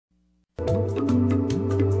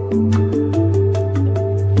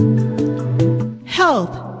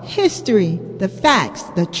Health, history, the facts,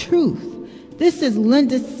 the truth. This is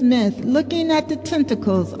Linda Smith looking at the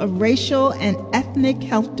tentacles of racial and ethnic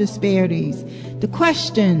health disparities. The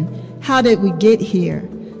question, how did we get here?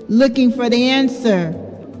 Looking for the answer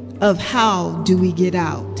of how do we get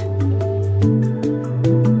out?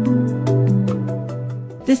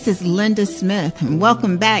 This is Linda Smith, and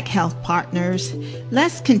welcome back, health partners.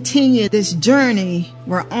 Let's continue this journey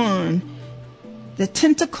we're on. The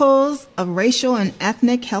tentacles of racial and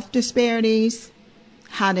ethnic health disparities.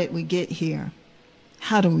 How did we get here?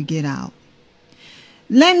 How do we get out?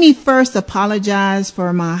 Let me first apologize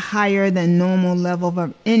for my higher than normal level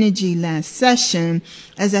of energy last session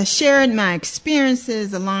as I shared my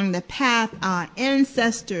experiences along the path our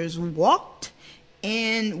ancestors walked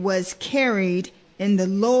and was carried in the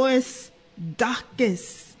lowest,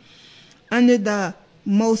 darkest, under the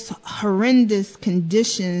most horrendous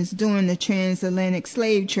conditions during the transatlantic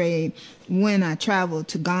slave trade when I traveled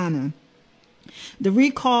to Ghana. The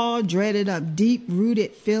recall dreaded up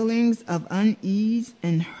deep-rooted feelings of unease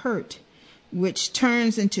and hurt, which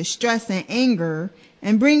turns into stress and anger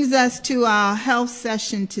and brings us to our health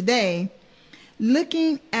session today,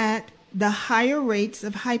 looking at the higher rates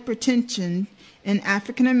of hypertension in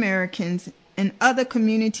African Americans and other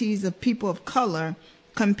communities of people of color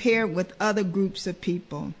compared with other groups of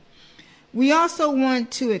people. We also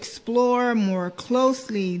want to explore more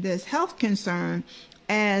closely this health concern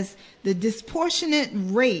as the disproportionate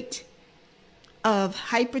rate of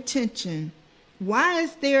hypertension. Why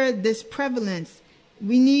is there this prevalence?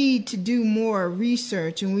 We need to do more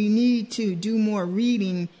research and we need to do more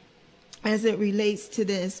reading as it relates to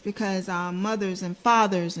this, because our mothers and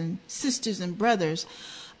fathers and sisters and brothers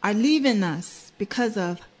are leaving us because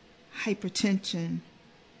of hypertension.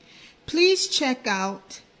 Please check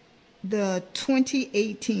out the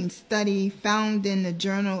 2018 study found in the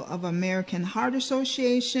Journal of American Heart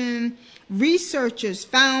Association. Researchers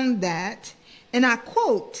found that, and I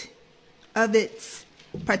quote, of its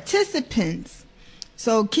participants,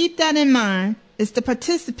 so keep that in mind, it's the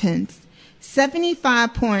participants,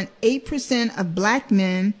 75.8% of black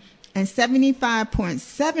men and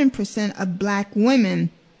 75.7% of black women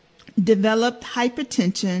developed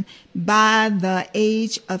hypertension by the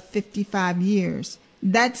age of 55 years.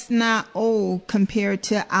 That's not old compared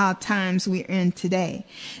to our times we're in today.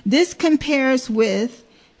 This compares with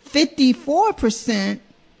 54%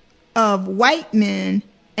 of white men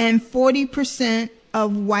and 40%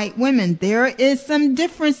 of white women. There is some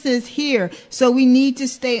differences here, so we need to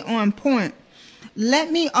stay on point.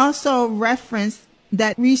 Let me also reference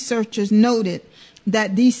that researchers noted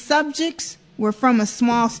that these subjects were from a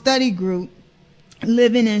small study group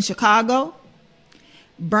living in Chicago,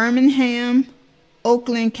 Birmingham,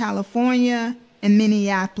 Oakland, California, and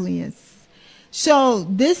Minneapolis. So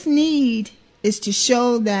this need is to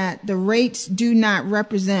show that the rates do not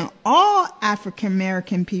represent all African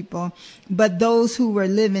American people, but those who were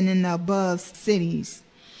living in the above cities.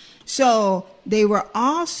 So they were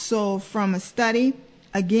also from a study.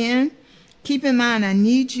 Again, keep in mind, I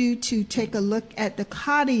need you to take a look at the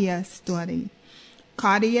Cardia study.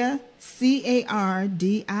 Cardia,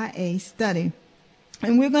 C-A-R-D-I-A study.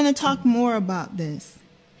 And we're going to talk more about this.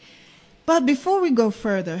 But before we go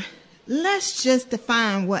further, let's just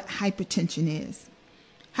define what hypertension is.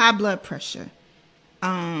 High blood pressure.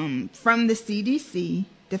 From the CDC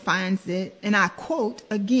defines it, and I quote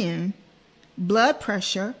again, blood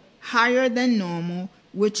pressure higher than normal,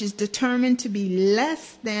 which is determined to be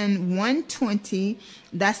less than 120,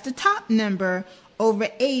 that's the top number, over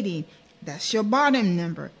 80, that's your bottom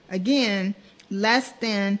number. Again, less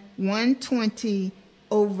than 120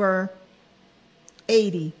 over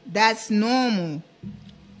 80. That's normal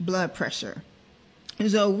blood pressure.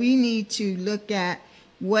 So we need to look at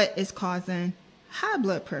what is causing high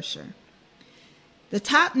blood pressure. The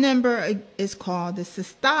top number is called the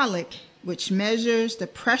systolic, which measures the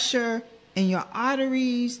pressure in your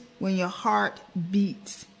arteries when your heart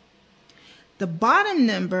beats. The bottom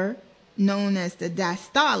number, known as the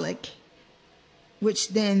diastolic, which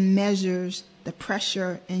then measures the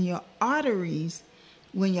pressure in your arteries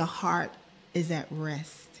when your heart is at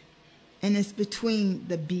rest. And it's between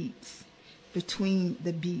the beats,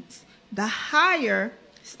 The higher,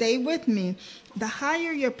 stay with me, the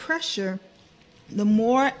higher your pressure, the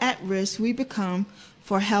more at risk we become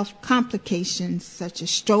for health complications such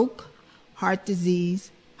as stroke, heart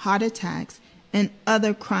disease, heart attacks, and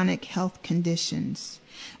other chronic health conditions.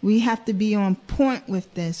 We have to be on point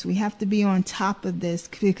with this. We have to be on top of this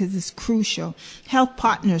because it's crucial. Health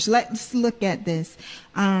partners, let's look at this.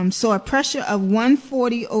 So a pressure of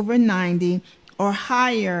 140/90 or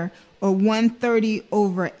higher, or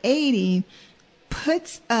 130/80,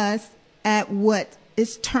 puts us at what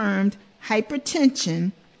is termed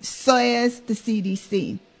hypertension, says the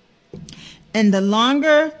CDC. And the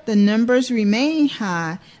longer the numbers remain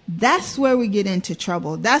high, that's where we get into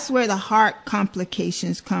trouble. That's where the heart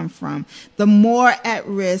complications come from. The more at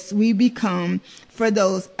risk we become for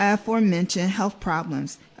those aforementioned health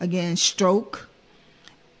problems. Again, stroke.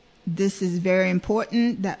 This is very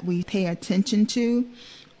important that we pay attention to.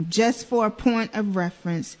 Just for a point of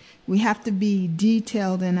reference, we have to be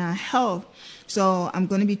detailed in our health. So I'm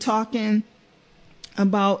going to be talking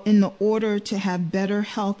about in the order to have better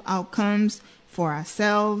health outcomes for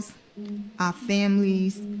ourselves, our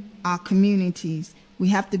families, our communities. We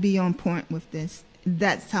have to be on point with this.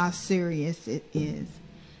 That's how serious it is.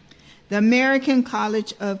 The American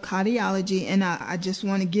College of Cardiology, and I just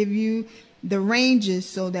want to give you the ranges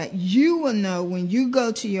so that you will know when you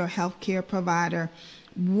go to your healthcare provider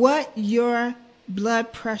what your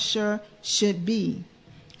blood pressure should be.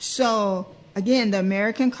 So again, the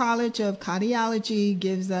American College of Cardiology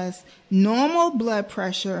gives us normal blood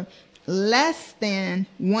pressure less than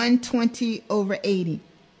 120/80.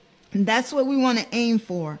 And that's what we want to aim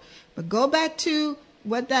for. But go back to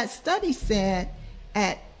what that study said.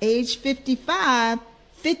 At age 55,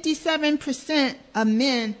 57% of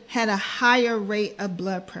men had a higher rate of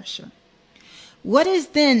blood pressure. What is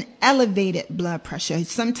then elevated blood pressure?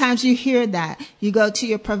 Sometimes you hear that. You go to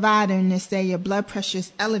your provider and they say your blood pressure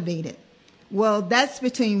is elevated. Well, that's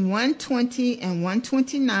between 120 and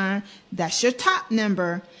 129. That's your top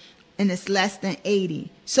number, and it's less than 80.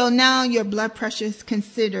 So now your blood pressure is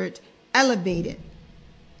considered elevated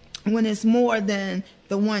when it's more than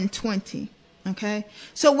the 120. Okay?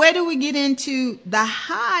 So where do we get into the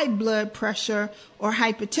high blood pressure or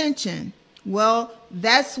hypertension? Well,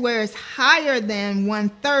 that's where it's higher than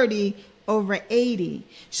 130/80.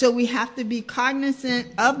 So we have to be cognizant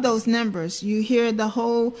of those numbers. You hear the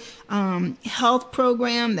whole health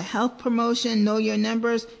program, the health promotion, know your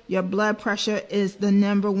numbers. Your blood pressure is the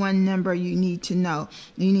number one number you need to know.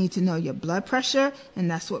 You need to know your blood pressure, and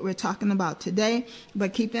that's what we're talking about today.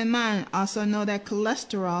 But keep in mind, also know that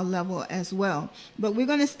cholesterol level as well. But we're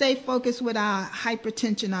going to stay focused with our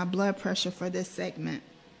hypertension, our blood pressure for this segment.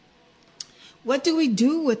 What do we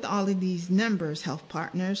do with all of these numbers, health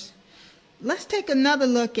partners? Let's take another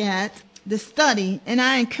look at the study, and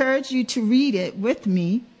I encourage you to read it with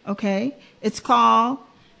me, okay? It's called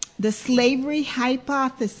The Slavery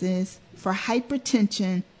Hypothesis for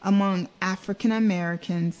Hypertension Among African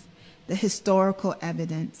Americans, the Historical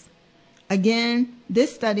Evidence. Again,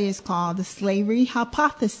 this study is called The Slavery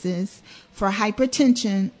Hypothesis for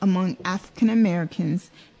Hypertension Among African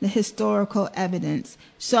Americans, the Historical Evidence.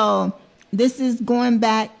 So this is going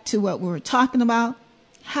back to what we were talking about.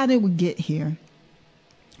 How did we get here?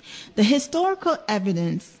 The historical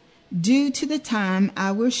evidence, due to the time,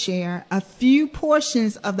 I will share a few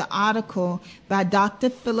portions of the article by Dr.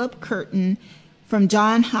 Philip Curtin from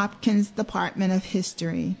Johns Hopkins Department of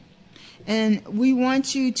History. And we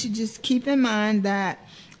want you to just keep in mind that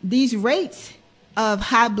these rates of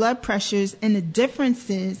high blood pressures and the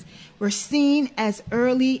differences were seen as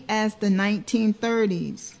early as the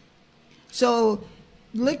 1930s. So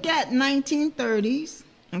look at 1930s,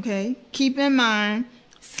 okay? Keep in mind,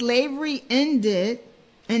 slavery ended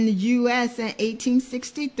in the U.S. in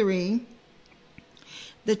 1863.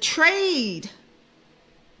 The trade,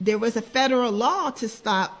 there was a federal law to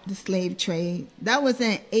stop the slave trade. That was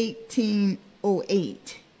in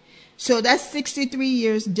 1808. So that's 63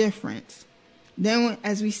 years difference. Then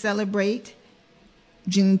as we celebrate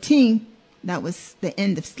Juneteenth, that was the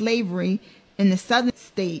end of slavery in the southern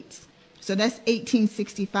states. So that's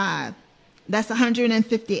 1865. That's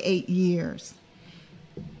 158 years.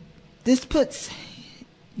 This puts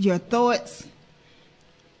your thoughts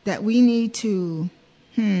that we need to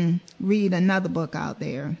read another book out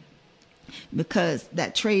there, because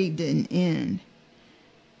that trade didn't end.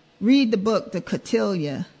 Read the book, The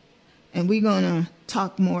Cotillia, and we're going to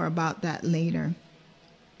talk more about that later.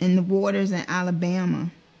 In the waters in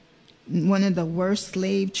Alabama, one of the worst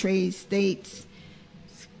slave trade states,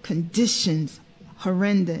 conditions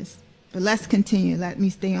horrendous. But let's continue. Let me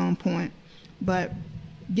stay on point. But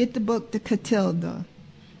get the book, The Cotillia,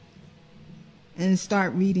 and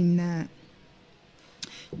start reading that.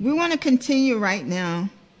 We want to continue right now,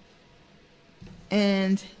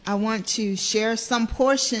 and I want to share some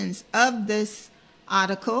portions of this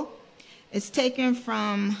article, It's taken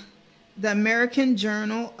from the American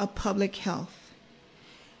Journal of Public Health.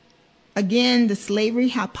 Again, the slavery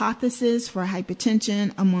hypothesis for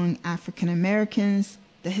hypertension among African Americans,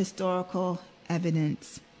 the historical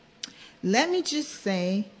evidence. Let me just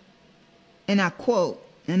say, and I quote,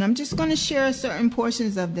 and I'm just going to share certain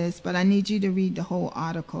portions of this, but I need you to read the whole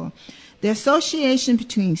article. The association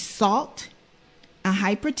between salt and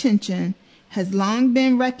hypertension has long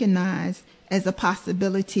been recognized as a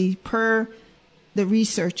possibility per the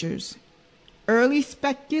researchers. Early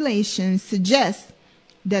speculation suggests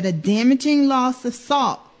that a damaging loss of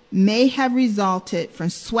salt may have resulted from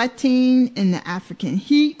sweating in the African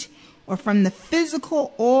heat or from the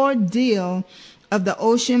physical ordeal of the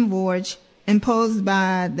ocean voyage imposed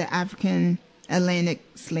by the African Atlantic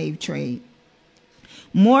slave trade.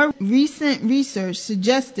 More recent research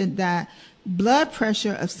suggested that blood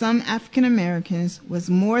pressure of some African Americans was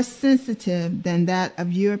more sensitive than that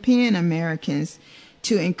of European Americans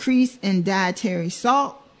to increase in dietary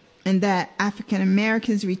salt, and that African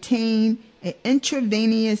Americans retain an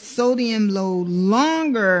intravenous sodium load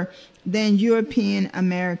longer than European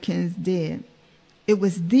Americans did. It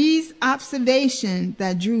was these observations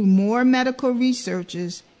that drew more medical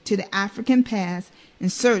researchers to the African past in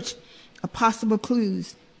search of possible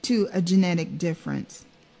clues to a genetic difference.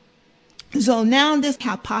 So now this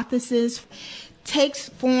hypothesis takes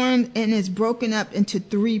form and is broken up into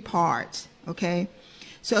 3 parts, okay?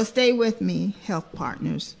 So stay with me, health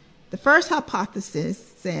partners. The first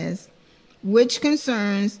hypothesis says, which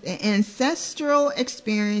concerns the ancestral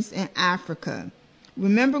experience in Africa.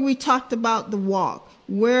 Remember we talked about the walk,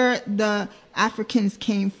 where the Africans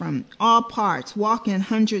came from, all parts, walking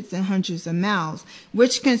hundreds and hundreds of miles,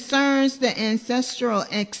 which concerns the ancestral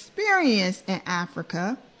experience in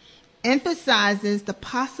Africa, emphasizes the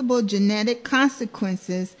possible genetic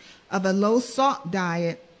consequences of a low-salt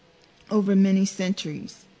diet over many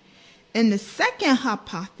centuries. And the second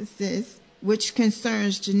hypothesis, which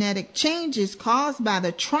concerns genetic changes caused by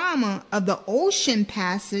the trauma of the ocean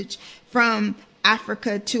passage from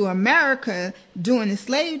Africa to America during the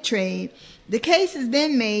slave trade, the case is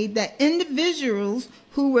then made that individuals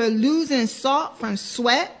who were losing salt from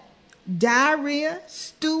sweat, diarrhea,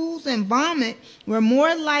 stools, and vomit were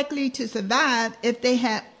more likely to survive if they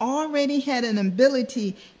had already had an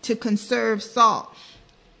ability to conserve salt.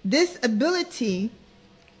 This ability,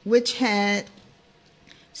 which had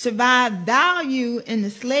survived value in the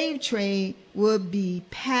slave trade, would be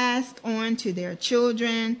passed on to their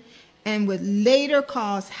children and would later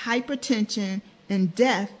cause hypertension and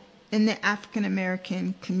death in the African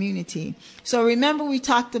American community. So remember we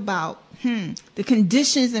talked about the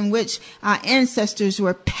conditions in which our ancestors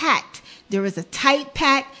were packed. There was a tight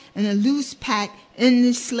pack and a loose pack in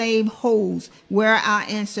the slave holes where our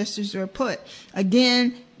ancestors were put.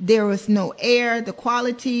 Again, there was no air. The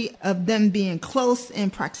quality of them being close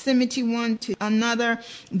in proximity one to another,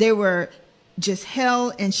 they were just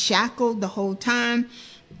held and shackled the whole time.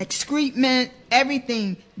 Excrement,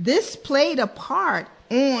 everything. This played a part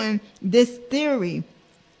on this theory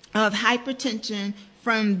of hypertension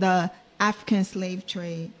from the African slave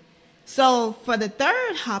trade. So for the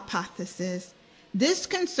third hypothesis, this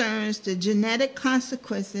concerns the genetic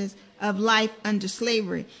consequences of life under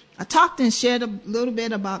slavery. I talked and shared a little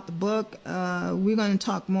bit about the book. We're going to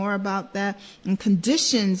talk more about that and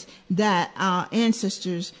conditions that our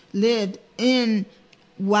ancestors lived in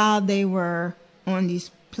while they were on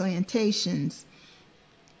these plantations.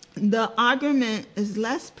 The argument is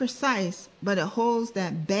less precise, but it holds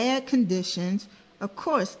that bad conditions, of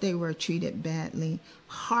course they were treated badly,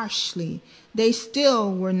 harshly. They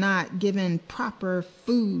still were not given proper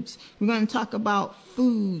foods. We're going to talk about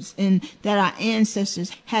foods and that our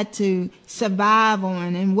ancestors had to survive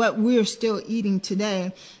on and what we're still eating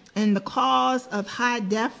today, and the cause of high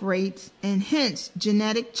death rates and hence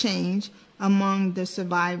genetic change among the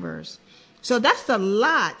survivors. So that's a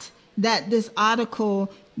lot that this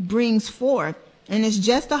article brings forth, and it's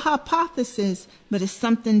just a hypothesis, but it's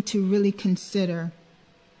something to really consider.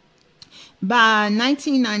 By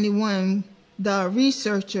 1991, the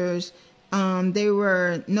researchers, they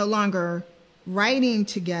were no longer writing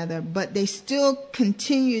together, but they still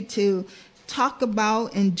continued to talk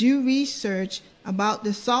about and do research about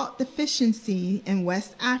the salt deficiency in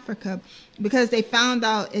West Africa, because they found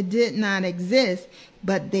out it did not exist,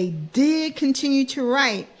 but they did continue to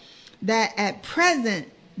write that at present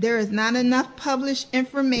there is not enough published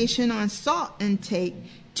information on salt intake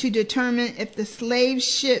to determine if the slave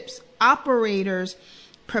ships operators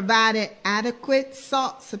provided adequate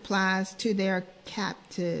salt supplies to their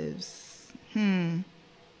captives.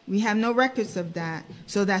 We have no records of that,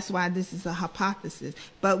 so that's why this is a hypothesis.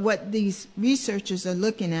 But what these researchers are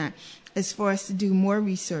looking at is for us to do more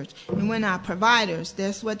research. And when our providers,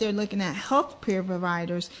 that's what they're looking at, healthcare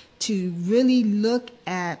providers, to really look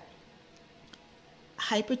at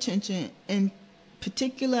hypertension, in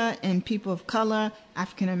particular in people of color,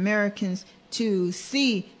 African Americans, to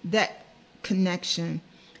see that connection.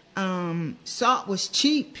 Salt was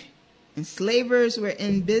cheap, and slavers were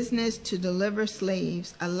in business to deliver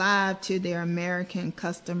slaves alive to their American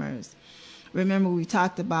customers. Remember, we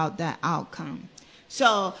talked about that outcome.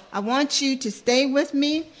 So I want you to stay with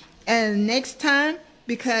me next time,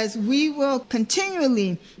 because we will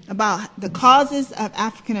continually about the causes of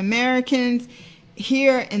African Americans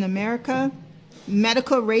here in America,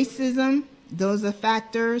 medical racism, those are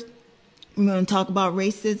factors. We're going to talk about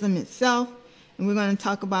racism itself. And we're going to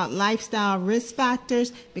talk about lifestyle risk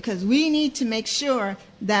factors, because we need to make sure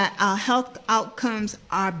that our health outcomes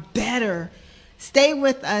are better. Stay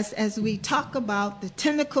with us as we talk about the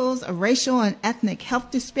tentacles of racial and ethnic health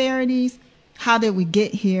disparities. How did we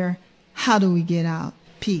get here? How do we get out?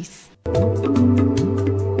 Peace.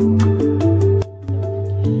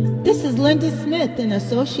 This is Linda Smith in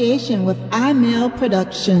association with iMail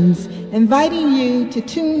Productions, inviting you to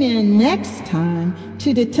tune in next time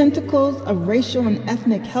to the tentacles of racial and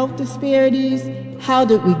ethnic health disparities. How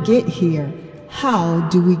did we get here? How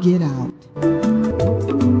do we get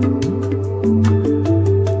out?